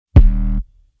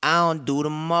I don't do the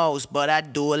most, but I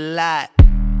do a lot.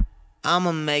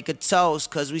 I'ma make a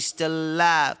toast, cause we still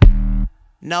alive.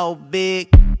 No big,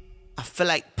 I feel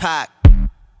like Pac.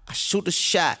 I shoot a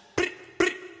shot.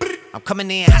 I'm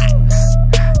coming in hot.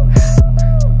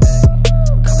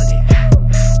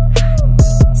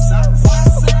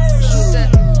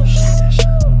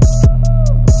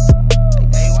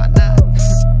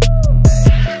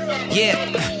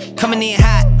 Yeah, coming in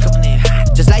hot,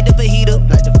 just like the fajita.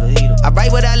 I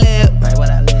write what I live,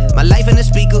 my life in the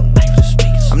speaker.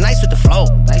 I'm nice with the flow,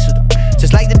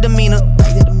 just like the demeanor.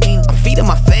 I'm feeding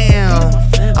my fam,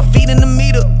 I'm feeding the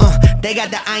meter. They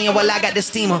got the iron while I got the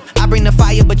steamer. I bring the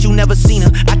fire, but you never seen her.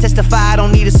 I testify, I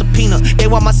don't need a subpoena. They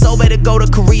want my soul, better go to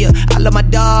Korea. I love my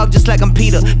dog just like I'm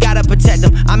Peter. Gotta protect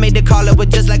him. I made the call, it was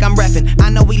just like I'm reffing. I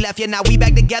know we left, yeah, now we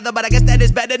back together, but I guess that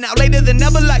is better now. Later than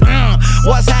never, like,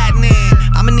 what's happening?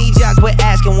 I'ma need y'all quit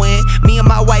asking when. Me and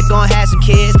my wife gon' have some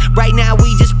kids. Right now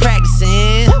we just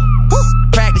practicing.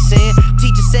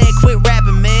 Teacher said quit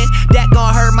rapping, man. That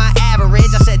gon' hurt my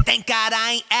average. I said thank God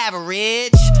I ain't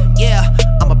average. Yeah,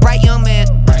 I'm a bright young man.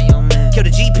 Kill the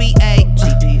GPA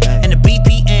and the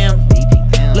BPM.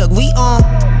 Look, we on.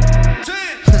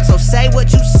 So say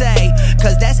what you say,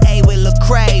 cause that's A with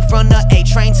Lecrae. From the A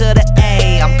train to the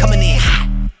A, I'm coming in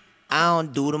hot. I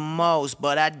don't do the most,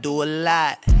 but I do a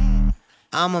lot.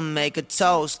 I'ma make a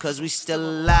toast, cause we still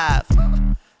alive.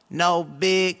 No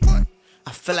big,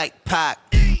 I feel like Pac.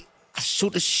 I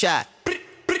shoot a shot.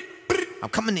 I'm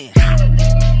coming in hot.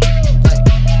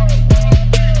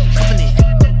 Coming in.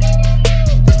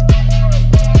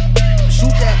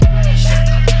 Shoot that shot.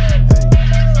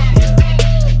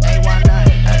 Hey, why not?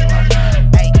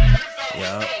 Hey, yo,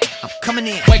 I'm coming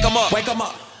in. Wake 'em up. Wake 'em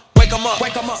up. Wake 'em up.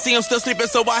 Wake 'em up. See him still sleeping,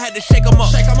 so I had to shake 'em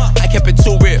up. I kept it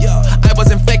too real. I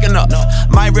wasn't faking up.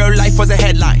 My real life was a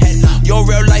headline. Your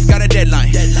real life got a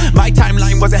deadline. My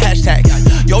timeline was a hashtag.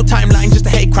 Your timeline just a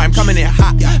hate crime. Coming in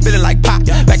hot, feeling like Pac.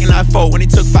 Back in 94 when he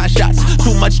took 5 shots.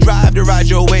 Too much drive to ride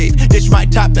your wave. Ditch my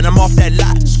top and I'm off that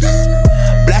lot.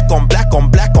 Black on black on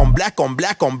black on black on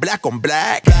black on black on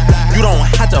black. You don't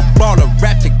have to ball a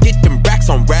rap to get them racks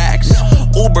on racks.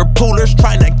 Uber poolers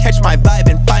trying to catch my vibe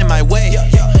and find my way.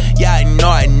 Yeah, I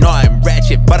know I'm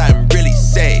ratchet, but I'm really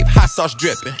safe. Hot sauce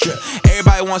dripping.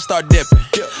 Everybody wanna start dipping.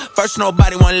 First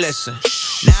nobody wanna listen.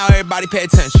 Now everybody pay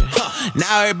attention.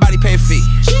 Now everybody pay a fee.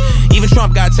 Even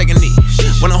Trump gotta take a knee.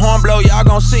 When the horn blow, y'all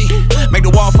gon' see. Make the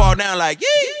wall fall down like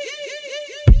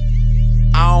yee.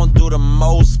 I don't do the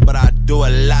most, but I do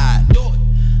a lot.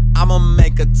 I'ma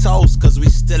make a toast, cause we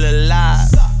still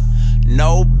alive.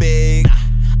 No big,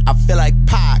 I feel like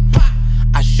Pac.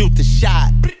 I shoot the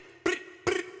shot.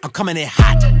 I'm coming in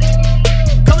hot.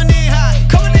 Coming in hot,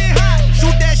 coming in hot.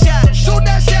 Shoot that shot, shoot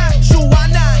that